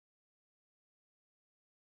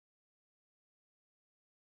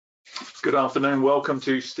Good afternoon, welcome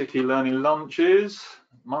to Sticky Learning Lunches.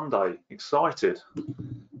 Monday, excited.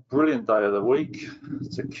 Brilliant day of the week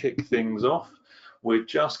to kick things off. We're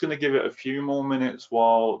just going to give it a few more minutes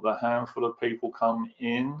while the handful of people come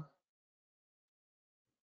in.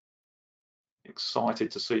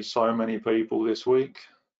 Excited to see so many people this week.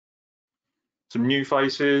 Some new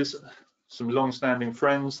faces, some long-standing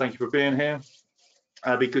friends, thank you for being here.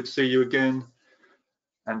 Abby, good to see you again.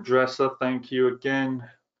 Andressa, thank you again.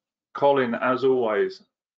 Colin, as always,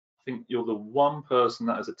 I think you're the one person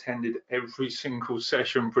that has attended every single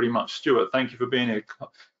session pretty much. Stuart, thank you for being here.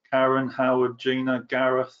 Karen, Howard, Gina,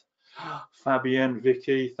 Gareth, Fabienne,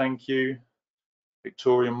 Vicky, thank you.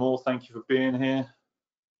 Victoria Moore, thank you for being here.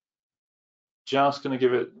 Just going to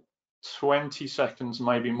give it 20 seconds,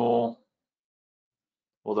 maybe more,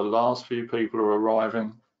 or the last few people are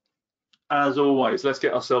arriving. As always, let's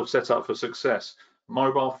get ourselves set up for success.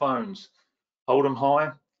 Mobile phones, hold them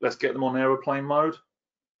high. Let's get them on aeroplane mode.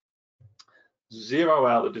 Zero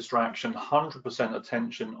out the distraction, 100%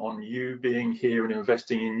 attention on you being here and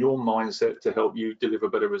investing in your mindset to help you deliver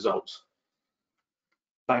better results.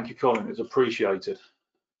 Thank you, Colin, it's appreciated.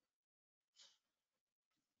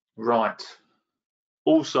 Right,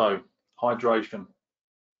 also hydration.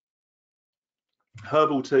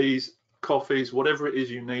 Herbal teas, coffees, whatever it is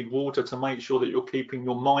you need, water to make sure that you're keeping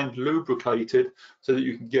your mind lubricated so that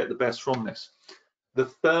you can get the best from this. The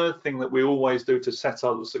third thing that we always do to set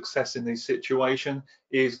up the success in this situation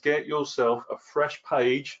is get yourself a fresh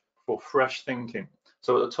page for fresh thinking.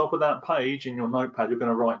 So at the top of that page in your notepad, you're going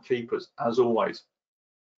to write keepers, as always.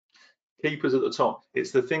 Keepers at the top.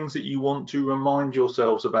 It's the things that you want to remind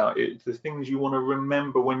yourselves about. It's the things you want to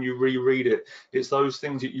remember when you reread it. It's those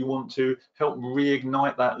things that you want to help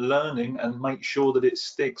reignite that learning and make sure that it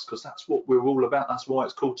sticks, because that's what we're all about. That's why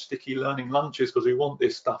it's called Sticky Learning Lunches, because we want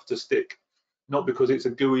this stuff to stick, not because it's a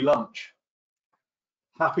gooey lunch.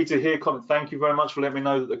 Happy to hear comment. Thank you very much for letting me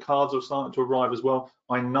know that the cards are starting to arrive as well.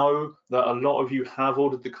 I know that a lot of you have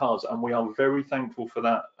ordered the cards, and we are very thankful for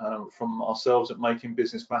that from ourselves at Making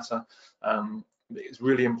Business Matter. It's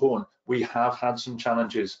really important. We have had some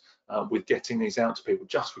challenges with getting these out to people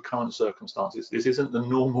just for current circumstances. This isn't the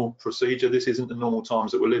normal procedure. This isn't the normal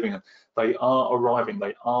times that we're living in. They are arriving.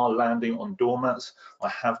 They are landing on doormats. I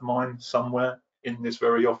have mine somewhere in this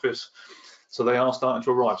very office. So they are starting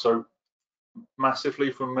to arrive. So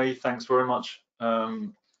massively from me, thanks very much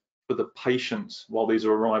for the patience while these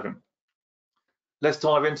are arriving. Let's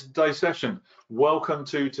dive into today's session. Welcome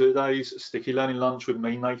to today's Sticky Learning Lunch with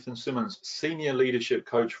me, Nathan Simmons, Senior Leadership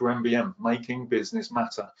Coach for MBM, Making Business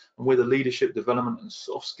Matter. And we're the leadership development and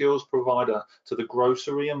soft skills provider to the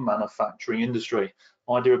grocery and manufacturing industry.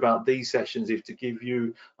 The idea about these sessions is to give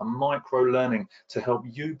you a micro learning to help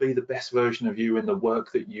you be the best version of you in the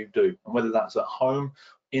work that you do. And whether that's at home,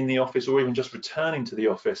 in the office, or even just returning to the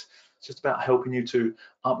office, it's just about helping you to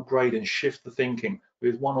upgrade and shift the thinking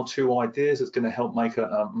with one or two ideas that's going to help make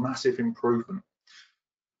a massive improvement.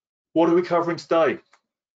 What are we covering today?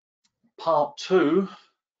 Part 2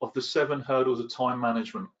 of the 7 hurdles of time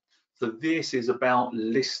management. So this is about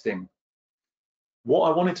listing.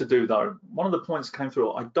 What I wanted to do though, one of the points that came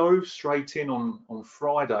through, I dove straight in on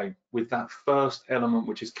Friday with that first element,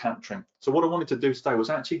 which is capturing. So what I wanted to do today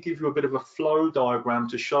was actually give you a bit of a flow diagram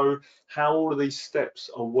to show how all of these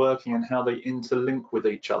steps are working and how they interlink with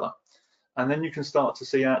each other. And then you can start to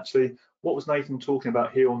see actually, what was Nathan talking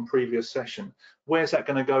about here on previous session? Where's that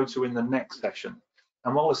going to go to in the next session?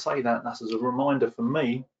 And while I say that, that's as a reminder for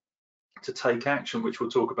me to take action, which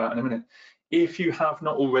we'll talk about in a minute. If you have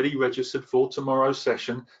not already registered for tomorrow's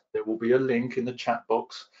session, there will be a link in the chat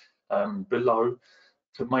box below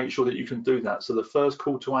to make sure that you can do that. So the first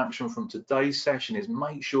call to action from today's session is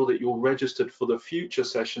make sure that you're registered for the future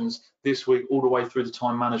sessions this week, all the way through the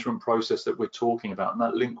time management process that we're talking about. And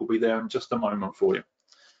that link will be there in just a moment for you.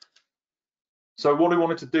 So what I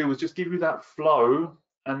wanted to do was just give you that flow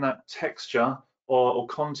and that texture or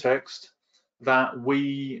context that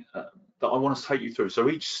that I want to take you through.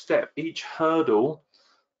 So each step, each hurdle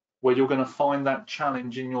where you're going to find that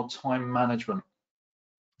challenge in your time management.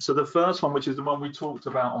 So the first one, which is the one we talked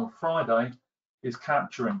about on Friday, is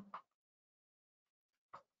capturing.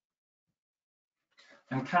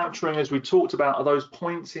 And capturing, as we talked about, are those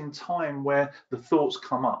points in time where the thoughts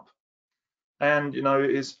come up. And you know,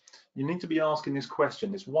 you need to be asking this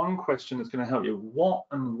question. It's one question that's going to help you. What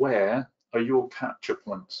and where are your capture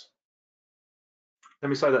points? Let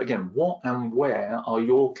me say that again. What and where are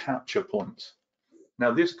your capture points? Now,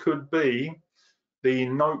 this could be the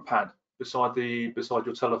notepad beside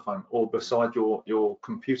your telephone or beside your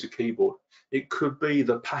computer keyboard. It could be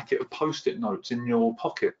the packet of Post-it notes in your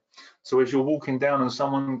pocket. So as you're walking down and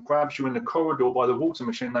someone grabs you in the corridor by the water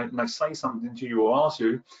machine, and they say something to you or ask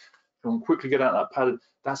you, and quickly get out that pad,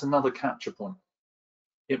 that's another capture point.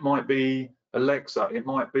 It might be Alexa, it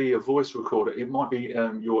might be a voice recorder, it might be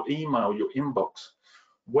your email, your inbox.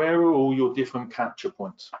 Where are all your different capture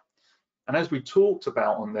points? And as we talked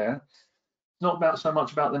about on there, it's not about so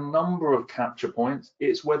much about the number of capture points,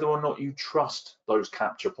 it's whether or not you trust those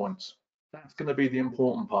capture points. That's going to be the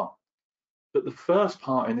important part. But the first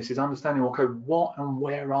part in this is understanding, okay, what and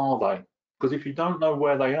where are they? Because if you don't know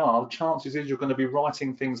where they are, the chances is you're going to be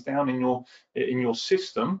writing things down in your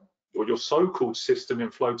system, or your so-called system in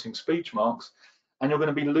floating speech marks, and you're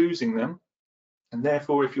going to be losing them. And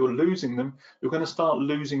therefore, if you're losing them, you're going to start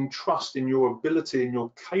losing trust in your ability and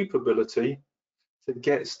your capability to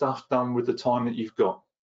get stuff done with the time that you've got.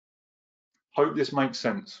 Hope this makes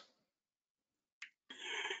sense.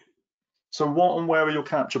 So what and where are your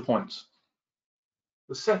capture points?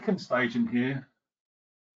 The second stage in here,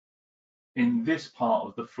 in this part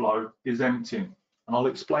of the flow, is emptying. And I'll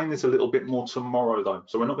explain this a little bit more tomorrow though,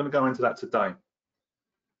 so we're not going to go into that today.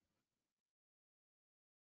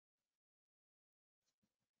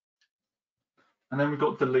 And then we've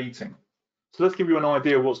got deleting. So let's give you an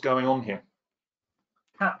idea of what's going on here.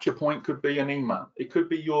 Capture point could be an email. It could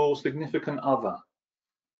be your significant other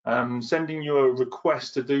sending you a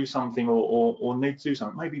request to do something or need to do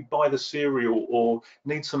something, maybe buy the cereal or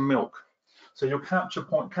need some milk. So your capture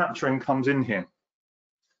point capturing comes in here.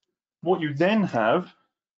 What you then have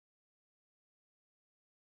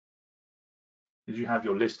is you have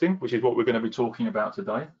your listing, which is what we're going to be talking about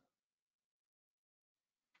today.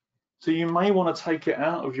 So you may want to take it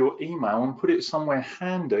out of your email and put it somewhere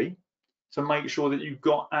handy to make sure that you've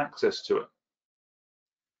got access to it.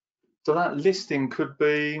 So that listing could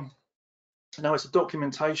be, it's a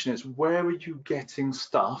documentation. It's where are you getting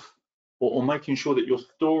stuff or making sure that you're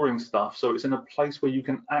storing stuff so it's in a place where you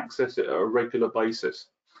can access it at a regular basis.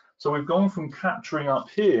 So we've gone from capturing up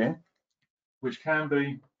here, which can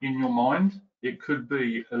be in your mind. It could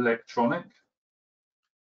be electronic,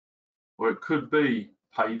 or it could be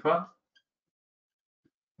paper,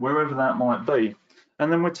 wherever that might be.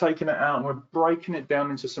 And then we're taking it out and we're breaking it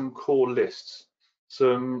down into some core lists,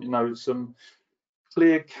 some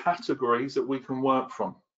clear categories that we can work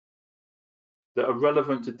from that are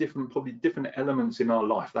relevant to probably different elements in our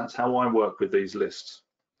life. That's how I work with these lists.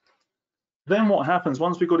 Then what happens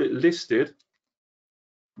once we've got it listed,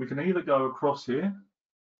 we can either go across here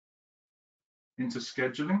into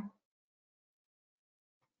scheduling,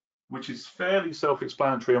 which is fairly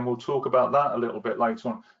self-explanatory, and we'll talk about that a little bit later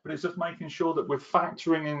on. But it's just making sure that we're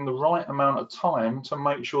factoring in the right amount of time to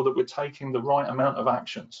make sure that we're taking the right amount of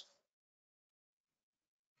actions.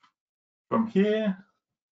 From here,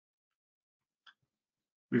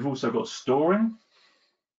 we've also got storing.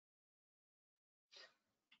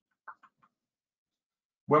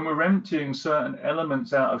 When we're emptying certain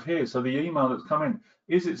elements out of here, so the email that's come in,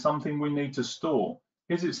 is it something we need to store?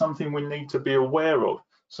 Is it something we need to be aware of?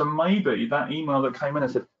 So maybe that email that came in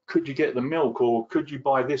and said, could you get the milk, or could you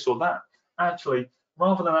buy this or that? Actually,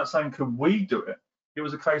 rather than that saying, could we do it? It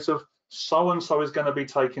was a case of so-and-so is going to be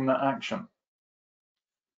taking that action.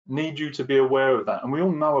 Need you to be aware of that. And we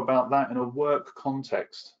all know about that in a work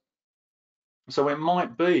context. So it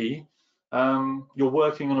might be you're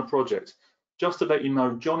working on a project. Just to let you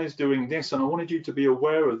know, John is doing this, and I wanted you to be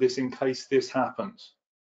aware of this in case this happens.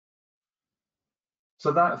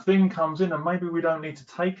 So that thing comes in, and maybe we don't need to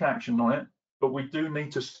take action on it, but we do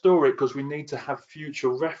need to store it because we need to have future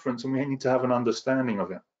reference and we need to have an understanding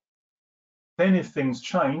of it. Then if things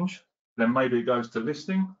change, then maybe it goes to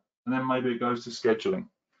listing, and then maybe it goes to scheduling,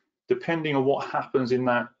 depending on what happens in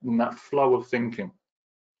that flow of thinking.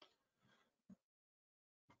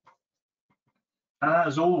 And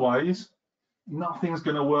as always, nothing's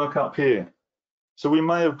going to work up here. So we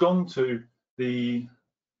may have gone to the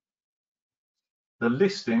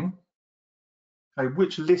listing. Okay,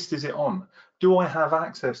 which list is it on? Do I have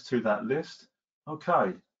access to that list?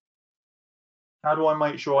 Okay. How do I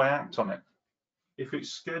make sure I act on it? If it's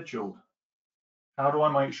scheduled, how do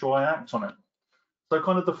I make sure I act on it? So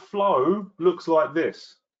kind of the flow looks like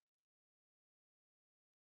this.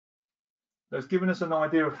 That's giving us an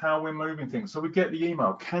idea of how we're moving things. So we get the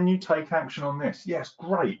email. Can you take action on this? Yes,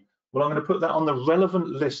 great. Well, I'm going to put that on the relevant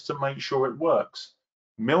list to make sure it works.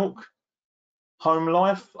 Milk, home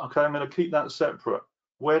life. Okay, I'm going to keep that separate.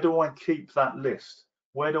 Where do I keep that list?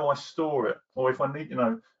 Where do I store it? Or if I need,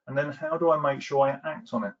 and then how do I make sure I act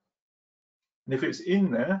on it? And if it's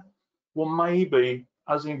in there, well, maybe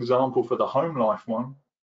as an example for the home life one,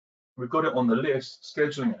 we've got it on the list,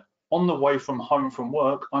 scheduling it. on the way from home from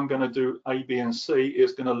work, I'm going to do A, B, and C.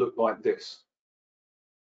 It's going to look like this.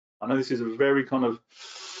 I know this is a very kind of,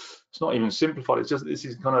 it's not even simplified, it's just, this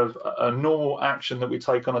is kind of a normal action that we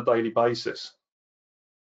take on a daily basis.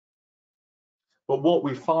 But what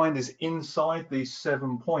we find is inside these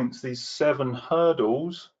 7 points, these 7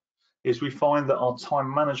 hurdles, is we find that our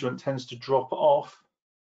time management tends to drop off.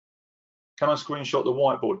 Can I screenshot the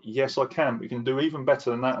whiteboard? Yes, I can. We can do even better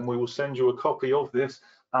than that, and we will send you a copy of this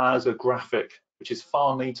as a graphic, which is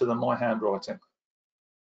far neater than my handwriting.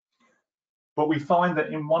 But we find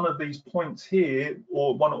that in one of these points here,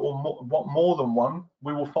 or one or more than one,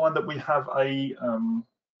 we will find that we have a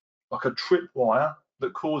like a tripwire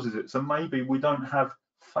that causes it. So maybe we don't have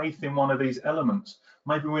faith in one of these elements.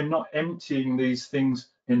 Maybe we're not emptying these things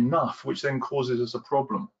enough, which then causes us a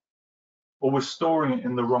problem, or we're storing it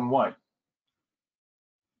in the wrong way.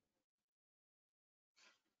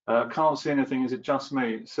 Can't see anything. Is it just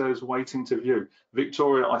me? It says waiting to view.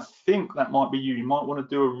 Victoria, I think that might be you. You might want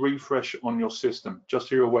to do a refresh on your system, just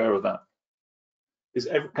so you're aware of that.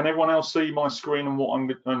 Can everyone else see my screen and what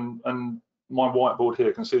and my whiteboard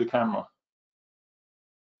here? Can see the camera?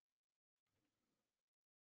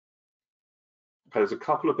 Okay, there's a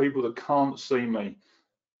couple of people that can't see me.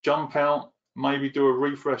 Jump out, maybe do a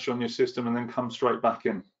refresh on your system and then come straight back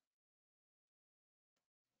in,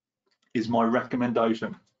 is my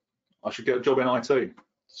recommendation. I should get a job in IT.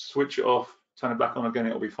 Switch it off, turn it back on again,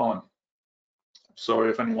 it'll be fine. Sorry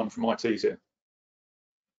if anyone from IT is here.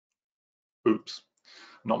 Oops,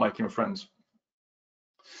 not making friends.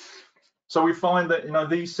 So we find that, you know,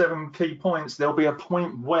 these 7 key points, there'll be a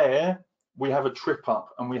point where we have a trip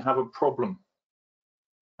up and we have a problem.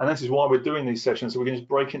 And this is why we're doing these sessions, so we can just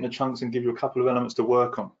break it into chunks and give you a couple of elements to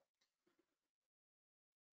work on.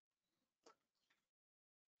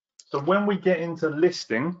 So when we get into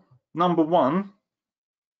listing, number 1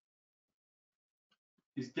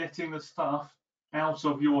 is getting the stuff out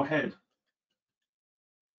of your head.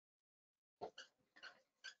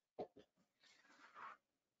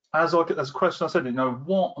 As a question I said, you know,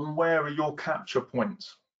 what and where are your capture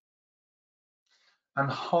points? And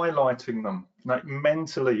highlighting them, like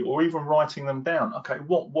mentally, or even writing them down. Okay,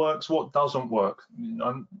 what works, what doesn't work? You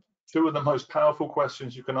know, 2 of the most powerful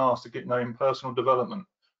questions you can ask to get, you know, in personal development.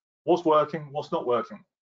 What's working, what's not working?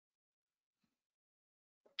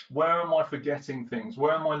 Where am I forgetting things?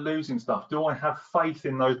 Where am I losing stuff? Do I have faith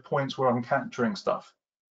in those points where I'm capturing stuff?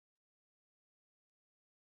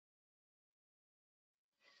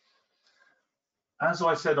 As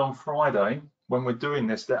I said on Friday, when we're doing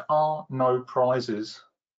this, there are no prizes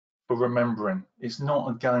for remembering. It's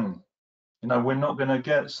not a game. You know, we're not going to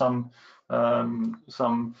get some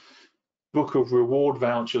book of reward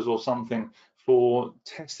vouchers or something for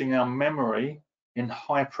testing our memory in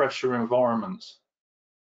high pressure environments.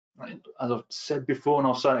 As I've said before, and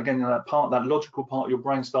I'll say it again, that logical part of your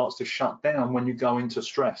brain starts to shut down when you go into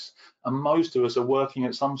stress. And most of us are working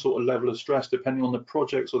at some sort of level of stress, depending on the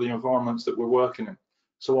projects or the environments that we're working in.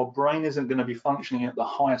 So our brain isn't going to be functioning at the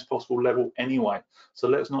highest possible level anyway. So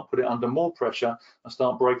let's not put it under more pressure and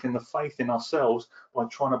start breaking the faith in ourselves by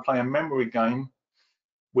trying to play a memory game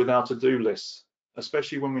with our to-do lists,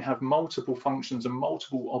 especially when we have multiple functions and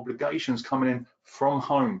multiple obligations coming in from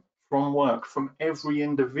home, from work, from every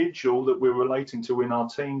individual that we're relating to in our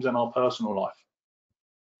teams and our personal life.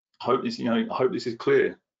 I hope this, I hope this is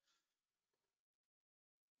clear.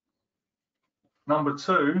 Number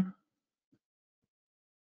 2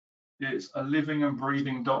 is a living and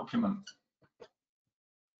breathing document.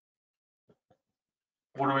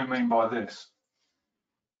 What do we mean by this?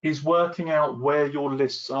 Is working out where your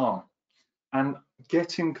lists are and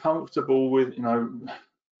getting comfortable with, I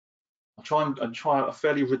try a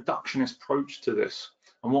fairly reductionist approach to this.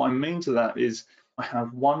 And what I mean to that is I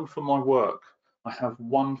have 1 for my work, I have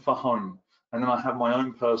 1 for home, and then I have my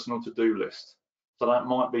own personal to-do list. So that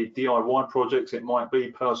might be DIY projects, it might be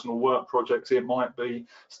personal work projects, it might be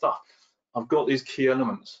stuff. I've got these key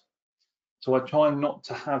elements. So I try not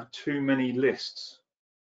to have too many lists,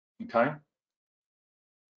 okay?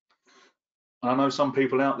 I know some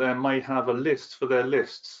people out there may have a list for their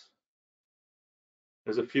lists.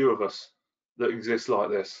 There's a few of us that exist like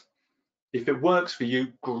this. If it works for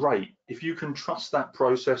you, great. If you can trust that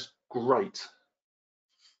process, great.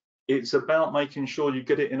 It's about making sure you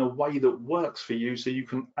get it in a way that works for you so you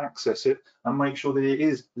can access it and make sure that it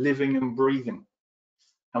is living and breathing.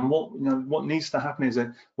 And what needs to happen is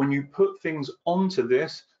that when you put things onto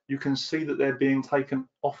this, you can see that they're being taken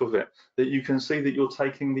off of it, that you can see that you're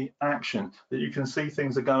taking the action, that you can see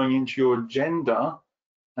things are going into your agenda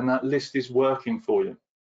and that list is working for you.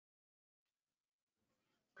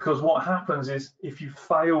 Because what happens is if you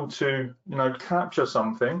fail to, capture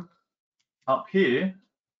something up here,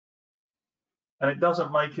 and it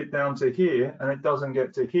doesn't make it down to here, and it doesn't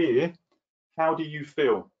get to here, how do you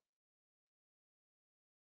feel?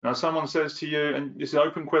 Now, someone says to you, and this is an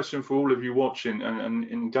open question for all of you watching and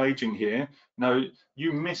engaging here,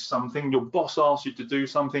 you missed something, your boss asked you to do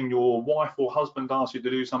something, your wife or husband asked you to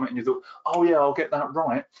do something, and you thought, oh yeah, I'll get that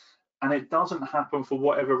right. And it doesn't happen for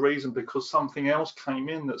whatever reason because something else came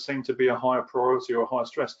in that seemed to be a higher priority or a higher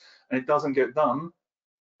stress, and it doesn't get done.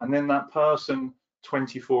 And then that person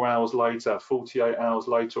 24 hours later, 48 hours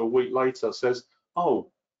later, a week later says, oh,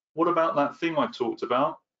 what about that thing I talked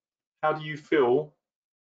about? How do you feel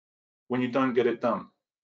when you don't get it done?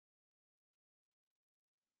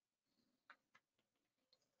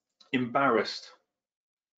 Embarrassed,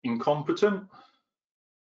 incompetent,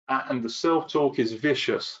 and the self-talk is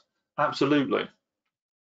vicious. Absolutely.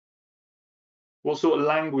 What sort of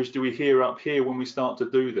language do we hear up here when we start to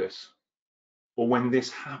do this? Or when this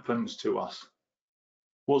happens to us?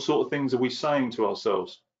 What sort of things are we saying to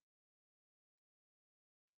ourselves?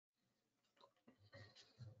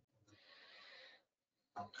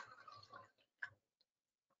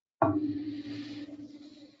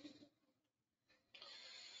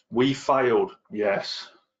 We failed, yes.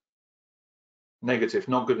 Negative,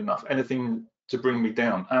 not good enough. Anything to bring me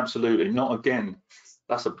down? Absolutely, not again.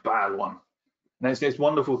 That's a bad one. And it's this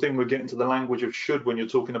wonderful thing, we're getting to the language of should when you're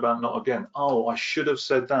talking about not again. Oh, I should have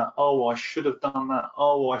said that. Oh, I should have done that.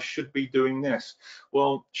 Oh, I should be doing this.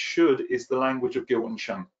 Well, should is the language of guilt and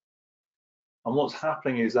shame. And what's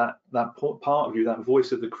happening is that part of you, that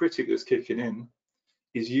voice of the critic that's kicking in,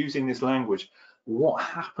 is using this language. What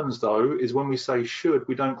happens though is when we say should,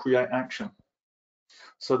 we don't create action.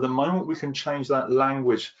 So the moment we can change that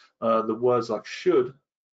language, the words like should,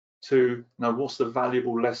 to now what's the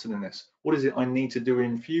valuable lesson in this? What is it I need to do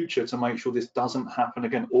in future to make sure this doesn't happen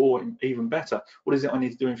again? Or even better, what is it I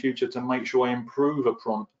need to do in future to make sure I improve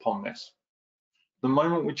upon this? The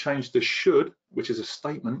moment we change the should, which is a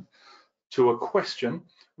statement, to a question,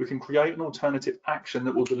 we can create an alternative action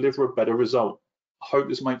that will deliver a better result. I hope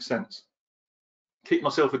this makes sense. Kick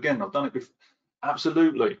myself again, I've done it before.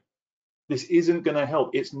 Absolutely. This isn't going to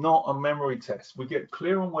help. It's not a memory test. We get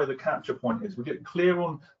clear on where the capture point is. We get clear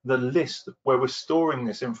on the list where we're storing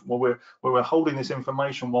this, where we're holding this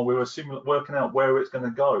information while we're working out where it's going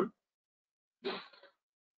to go,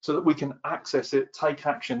 so that we can access it, take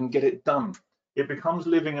action, and get it done. It becomes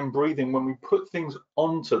living and breathing when we put things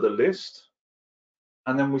onto the list,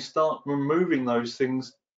 and then we start removing those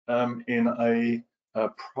things in a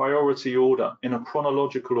priority order, in a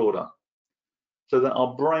chronological order, so that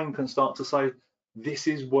our brain can start to say, this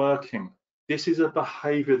is working. This is a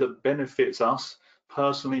behavior that benefits us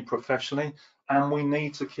personally, professionally, and we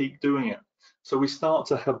need to keep doing it. So we start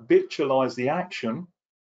to habitualize the action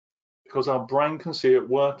because our brain can see it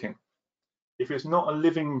working. If it's not a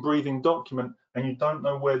living, breathing document and you don't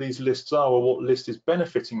know where these lists are or what list is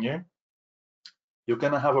benefiting you, you're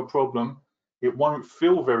going to have a problem. It won't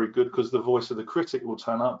feel very good because the voice of the critic will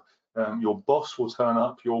turn up. Your boss will turn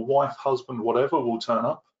up, your wife, husband, whatever will turn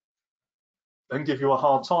up and give you a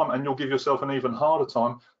hard time, and you'll give yourself an even harder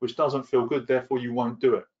time, which doesn't feel good, therefore you won't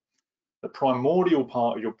do it. The primordial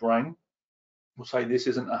part of your brain will say this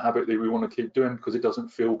isn't a habit that we want to keep doing because it doesn't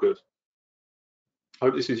feel good. I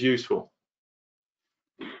hope this is useful.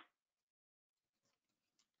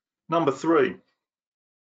 Number 3.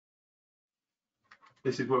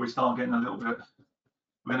 This is where we start getting a little bit,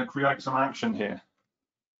 we're going to create some action here.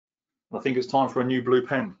 I think it's time for a new blue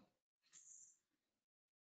pen.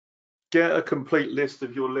 Get a complete list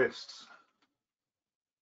of your lists.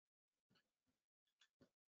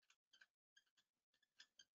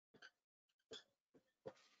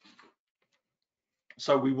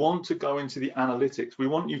 So we want to go into the analytics. We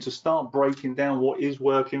want you to start breaking down what is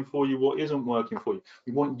working for you, what isn't working for you.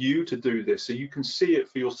 We want you to do this so you can see it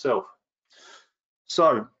for yourself.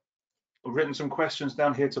 So I've written some questions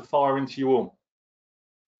down here to fire into you all.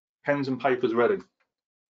 Pens and papers ready.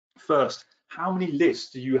 First, how many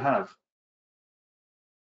lists do you have?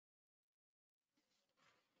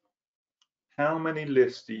 How many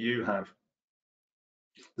lists do you have?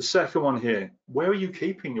 The second one here, where are you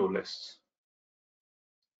keeping your lists?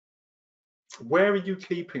 Where are you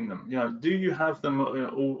keeping them? Do you have them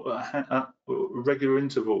all at regular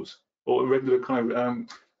intervals or regular kind of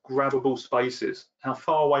grabbable spaces? How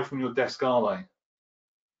far away from your desk are they?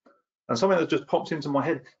 And something that just popped into my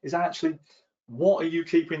head is actually, what are you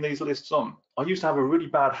keeping these lists on? I used to have a really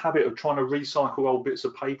bad habit of trying to recycle old bits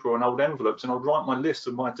of paper and old envelopes, and I'd write my list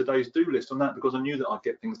of my today's do list on that because I knew that I'd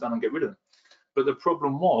get things done and get rid of them. But the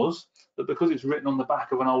problem was that because it's written on the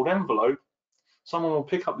back of an old envelope, someone will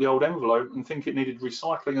pick up the old envelope and think it needed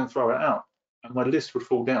recycling and throw it out, and my list would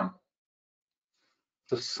fall down.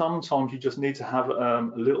 So sometimes you just need to have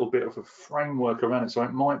a little bit of a framework around it. So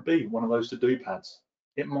it might be one of those to-do pads.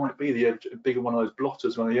 It might be the edge, a bigger one of those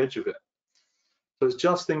blotters on the edge of it. So it's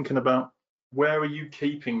just thinking about, where are you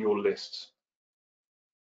keeping your lists?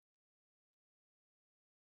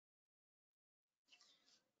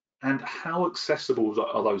 And how accessible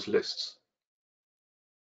are those lists?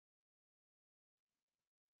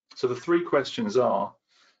 So the 3 questions are,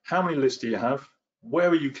 how many lists do you have? Where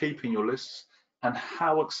are you keeping your lists? And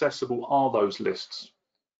how accessible are those lists?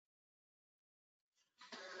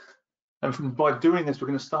 And by doing this, we're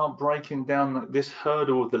going to start breaking down this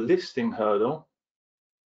hurdle of the listing hurdle,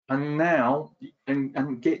 and now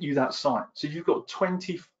and get you that site. So you've got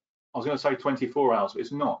 20, I was going to say 24 hours, but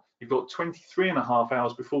it's not. You've got 23.5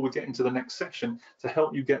 hours before we get into the next section to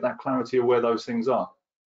help you get that clarity of where those things are.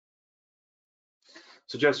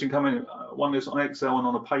 Suggestion coming, one is on Excel and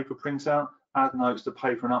on a paper printout, add notes to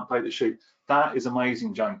paper and update the sheet. That is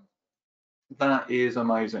amazing, Jane. That is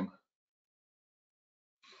amazing.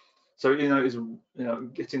 So,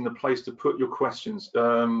 getting the place to put your questions.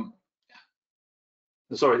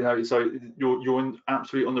 So you're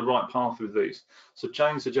absolutely on the right path with these. So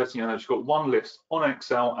Jane's suggesting, she's got one list on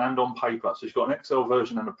Excel and on paper. So she's got an Excel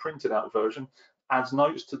version and a printed out version, adds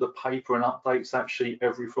notes to the paper and updates that sheet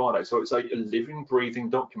every Friday. So it's a living, breathing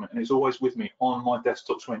document, and it's always with me on my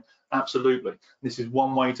desktop screen. Absolutely. This is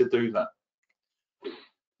one way to do that.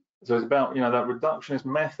 So it's about, that reductionist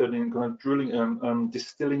method and kind of drilling and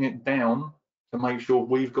distilling it down to make sure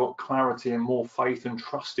we've got clarity and more faith and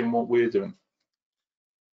trust in what we're doing.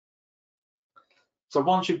 So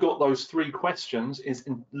once you've got those 3 questions, is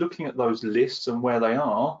in looking at those lists and where they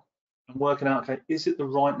are and working out, okay, is it the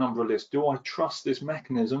right number of lists? Do I trust this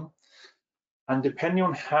mechanism? And depending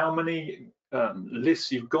on how many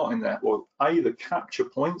lists you've got in there, well, A, the capture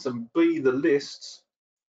points, and B, the lists,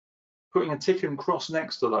 putting a tick and cross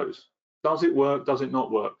next to those. Does it work? Does it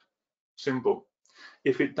not work? Simple.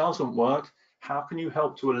 If it doesn't work, how can you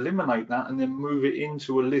help to eliminate that and then move it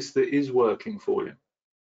into a list that is working for you?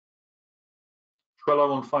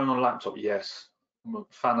 Trello on phone or laptop? Yes, I'm a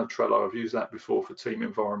fan of Trello. I've used that before for team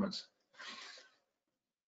environments.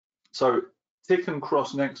 So tick and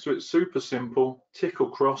cross next to it, super simple, tick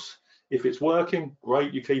or cross. If it's working,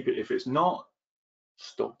 great, you keep it. If it's not,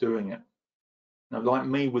 stop doing it. Now, like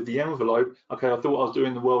me with the envelope, okay, I thought I was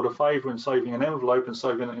doing the world a favor and saving an envelope and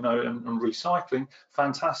saving, and recycling,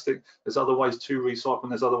 fantastic. There's other ways to recycle,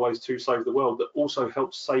 and there's other ways to save the world that also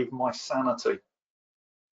helps save my sanity.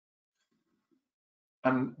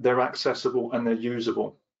 And they're accessible and they're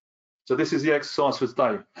usable. So this is the exercise for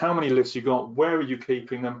today. How many lists you got? Where are you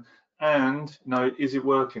keeping them? And is it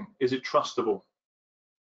working? Is it trustable?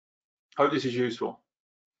 Hope this is useful.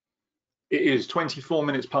 It is 24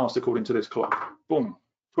 minutes past according to this clock. Boom.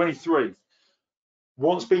 23.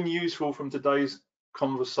 What's been useful from today's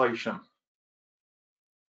conversation?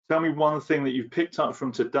 Tell me one thing that you've picked up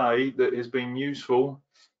from today that has been useful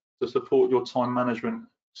to support your time management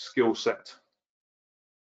skill set.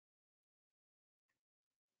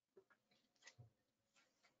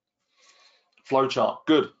 Flowchart,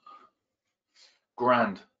 good.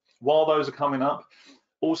 Grand. While those are coming up,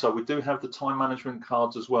 also, we do have the time management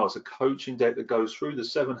cards as well. It's a coaching deck that goes through the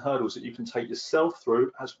 7 hurdles that you can take yourself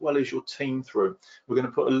through as well as your team through. We're going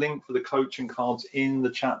to put a link for the coaching cards in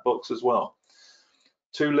the chat box as well.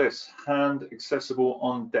 2 lists, hand accessible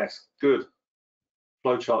on desk. Good.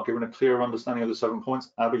 Flowchart, giving a clearer understanding of the 7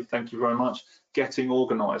 points. Abby, thank you very much. Getting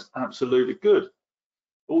organized, absolutely good.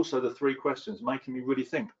 Also, the 3 questions, making me really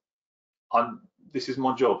think. This is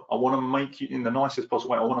my job. I want to make you, in the nicest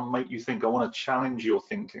possible way, I want to make you think. I want to challenge your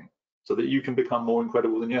thinking so that you can become more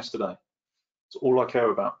incredible than yesterday. It's all I care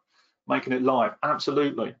about. Making it live,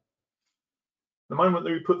 absolutely. The moment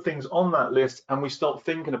that we put things on that list and we stop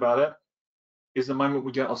thinking about it is the moment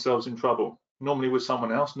we get ourselves in trouble. Normally with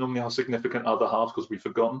someone else, normally our significant other half, because we've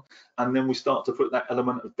forgotten, and then we start to put that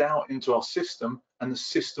element of doubt into our system, and the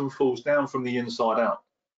system falls down from the inside out.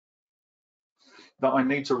 That I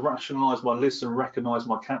need to rationalize my list and recognize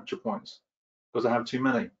my capture points because I have too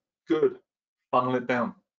many. Good, funnel it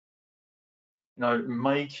down.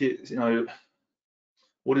 Make it,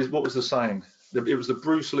 what was the saying? It was the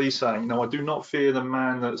Bruce Lee saying, I do not fear the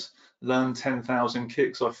man that's learned 10,000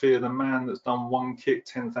 kicks. I fear the man that's done one kick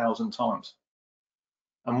 10,000 times.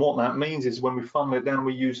 And what that means is when we funnel it down,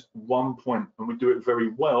 we use 1 point and we do it very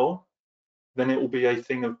well, then it will be a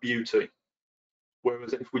thing of beauty.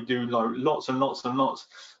 Whereas if we do lots and lots and lots,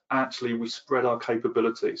 actually we spread our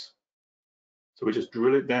capabilities. So we just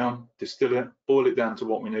drill it down, distill it, boil it down to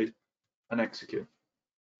what we need, and execute.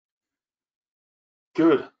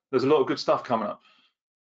 Good. There's a lot of good stuff coming up.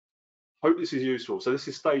 Hope this is useful. So this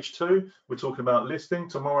is stage 2. We're talking about listing.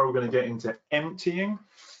 Tomorrow we're going to get into emptying.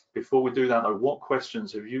 Before we do that though, what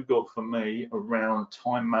questions have you got for me around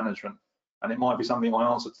time management? And it might be something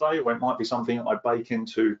I answer today, or it might be something I bake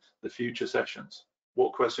into the future sessions.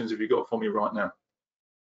 What questions have you got for me right now?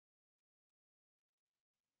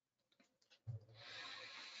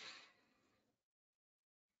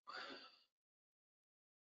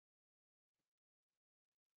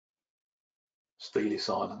 Steely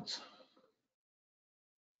silence.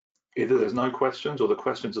 Either there's no questions or the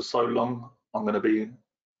questions are so long, I'm going to be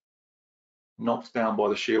knocked down by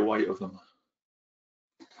the sheer weight of them.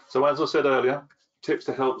 So as I said earlier, tips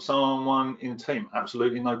to help someone in team.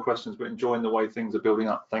 Absolutely no questions, but enjoying the way things are building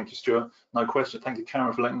up. Thank you, Stuart. No question. Thank you,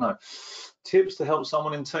 Karen, for letting me know. Tips to help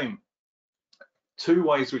someone in team. 2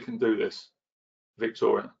 ways we can do this,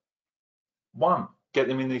 Victoria. 1, get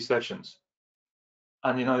them in these sessions.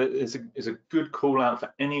 And you know, it's a good call out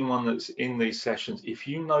for anyone that's in these sessions. If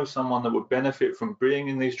you know someone that would benefit from being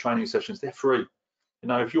in these training sessions, they're free. You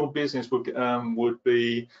know, if your business would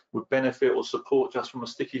benefit or support just from a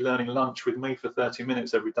sticky learning lunch with me for 30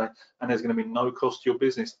 minutes every day, and there's going to be no cost to your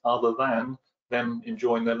business other than them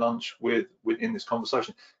enjoying their lunch within this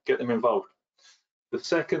conversation, get them involved. The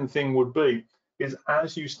second thing would be is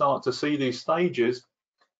as you start to see these stages,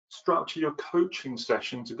 structure your coaching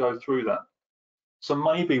session to go through that. So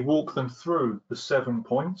maybe walk them through the 7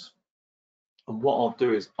 points. And what I'll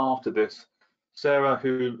do is after this, Sarah,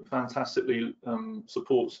 who fantastically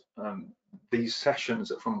supports these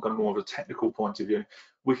sessions from kind of more of a technical point of view,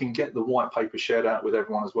 we can get the white paper shared out with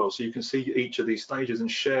everyone as well. So you can see each of these stages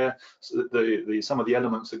and share some of the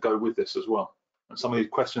elements that go with this as well. And some of these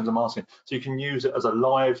questions I'm asking. So you can use it as a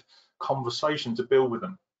live conversation to build with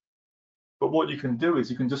them. But what you can do is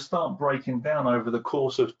you can just start breaking down over the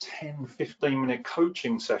course of 10, 15-minute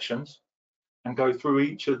coaching sessions and go through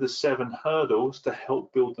each of the 7 hurdles to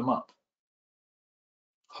help build them up.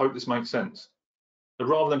 Hope this makes sense. So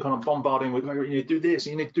rather than kind of bombarding with, oh, you need to do this,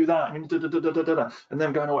 you need to do that, and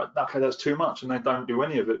then going, oh, okay, that's too much, and they don't do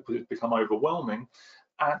any of it because it's become overwhelming.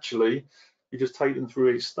 Actually, you just take them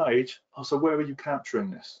through each stage. Oh, so where are you capturing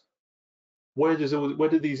this? Where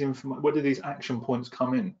do these action points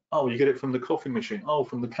come in? Oh, you get it from the coffee machine. Oh,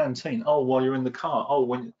 from the canteen. Oh, while you're in the car. Oh,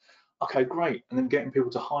 okay, great. And then getting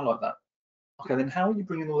people to highlight that. Okay, then how are you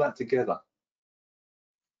bringing all that together?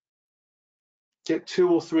 Get 2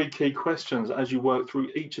 or 3 key questions as you work through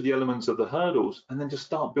each of the elements of the hurdles, and then just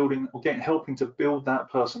start building or helping to build that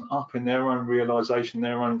person up in their own realization,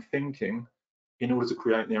 their own thinking, in order to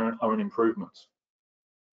create their own improvements.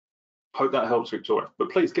 Hope that helps, Victoria. But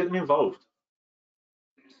please get them involved.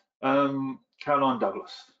 Caroline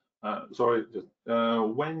Douglas,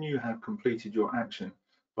 when you have completed your action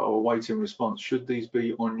but are awaiting response, should these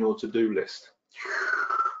be on your to-do list?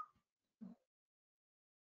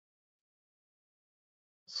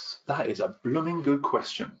 That is a blooming good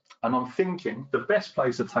question. And I'm thinking the best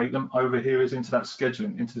place to take them over here is into that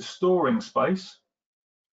scheduling, into the storing space,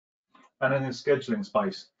 and then the scheduling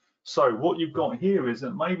space. So what you've got here is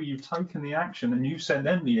that maybe you've taken the action and you send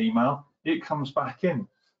them the email, it comes back in.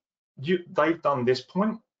 They've done this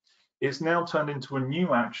point, it's now turned into a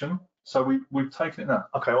new action. So we've taken it now.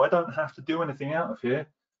 Okay, well, I don't have to do anything out of here.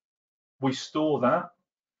 We store that.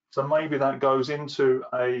 So maybe that goes into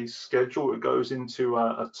a schedule, it goes into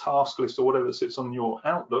a task list or whatever that sits on your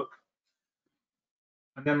Outlook.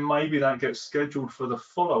 And then maybe that gets scheduled for the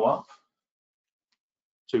follow-up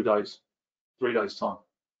 2 days, 3 days time.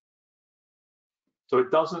 So it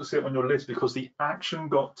doesn't sit on your list because the action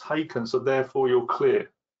got taken, so therefore you're clear.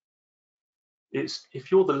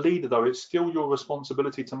 If you're the leader though, it's still your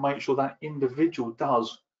responsibility to make sure that individual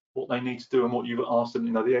does what they need to do and what you've asked them,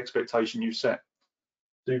 the expectation you set.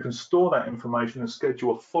 So you can store that information and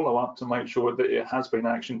schedule a follow-up to make sure that it has been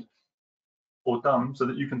actioned or done so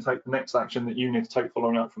that you can take the next action that you need to take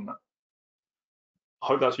following up from that. I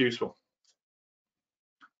hope that's useful.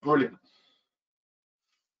 Brilliant.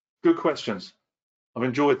 Good questions. I've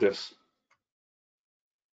enjoyed this.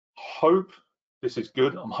 Hope this is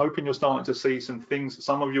good. I'm hoping you're starting to see some things.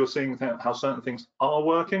 Some of you are seeing how certain things are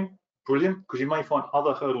working. Brilliant, because you may find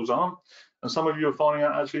other hurdles aren't. And some of you are finding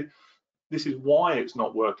out actually, this is why it's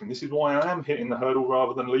not working. This is why I am hitting the hurdle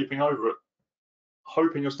rather than leaping over it.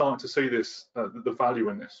 Hoping you're starting to see this, the value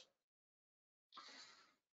in this.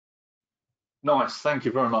 Nice, thank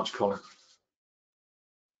you very much, Colin.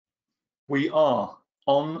 We are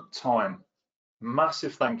on time.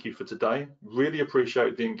 Massive thank you for today. Really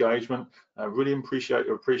appreciate the engagement. Really appreciate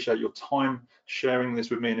your time sharing this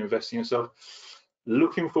with me and investing in yourself.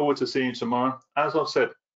 Looking forward to seeing you tomorrow. As I've said,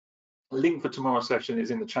 link for tomorrow's session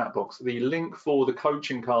is in the chat box. The link for the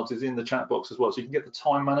coaching cards is in the chat box as well. So you can get the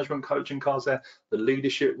time management coaching cards there, the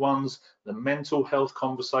leadership ones, the mental health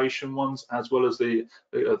conversation ones, as well as the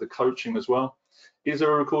coaching as well. Is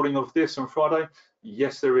there a recording of this on Friday?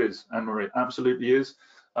 Yes, there is, Anne-Marie, absolutely is.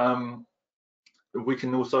 We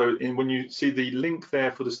can also, when you see the link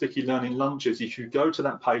there for the Sticky Learning Lunches, if you go to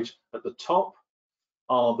that page, at the top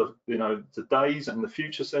are the days and the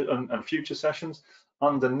future future sessions.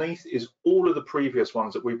 Underneath is all of the previous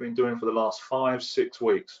ones that we've been doing for the last 5-6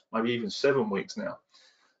 weeks, maybe even 7 weeks now.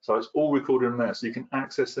 So it's all recorded in there, so you can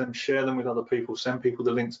access them, share them with other people, send people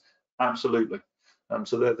the links. Absolutely.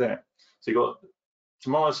 So they're there. So you've got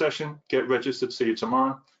tomorrow's session, get registered, see you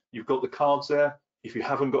tomorrow. You've got the cards there. If you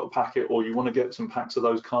haven't got a packet or you want to get some packs of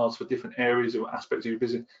those cards for different areas or aspects of your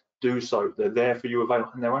business, do so. They're there for you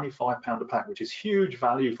available, and they're only £5 a pack, which is huge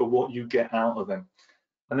value for what you get out of them.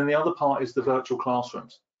 And then the other part is the virtual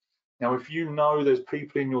classrooms. Now, if you know there's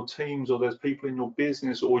people in your teams or there's people in your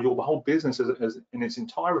business or your whole business as in its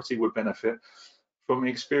entirety would benefit from the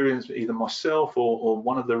experience, either myself or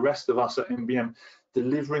one of the rest of us at MBM,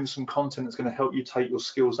 delivering some content that's going to help you take your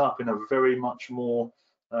skills up in a very much more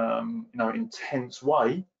intense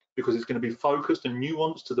way, because it's going to be focused and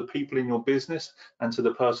nuanced to the people in your business and to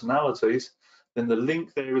the personalities, then the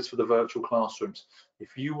link there is for the virtual classrooms.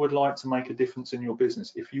 If you would like to make a difference in your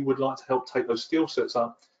business, if you would like to help take those skill sets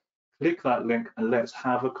up, click that link and let's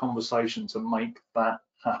have a conversation to make that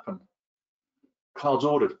happen. Cards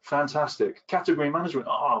ordered, fantastic. Category management,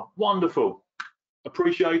 wonderful.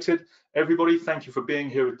 Appreciated. Everybody, thank you for being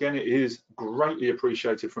here again. It is greatly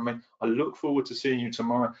appreciated from me. I look forward to seeing you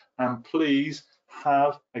tomorrow, and please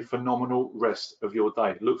have a phenomenal rest of your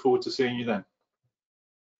day. Look forward to seeing you then.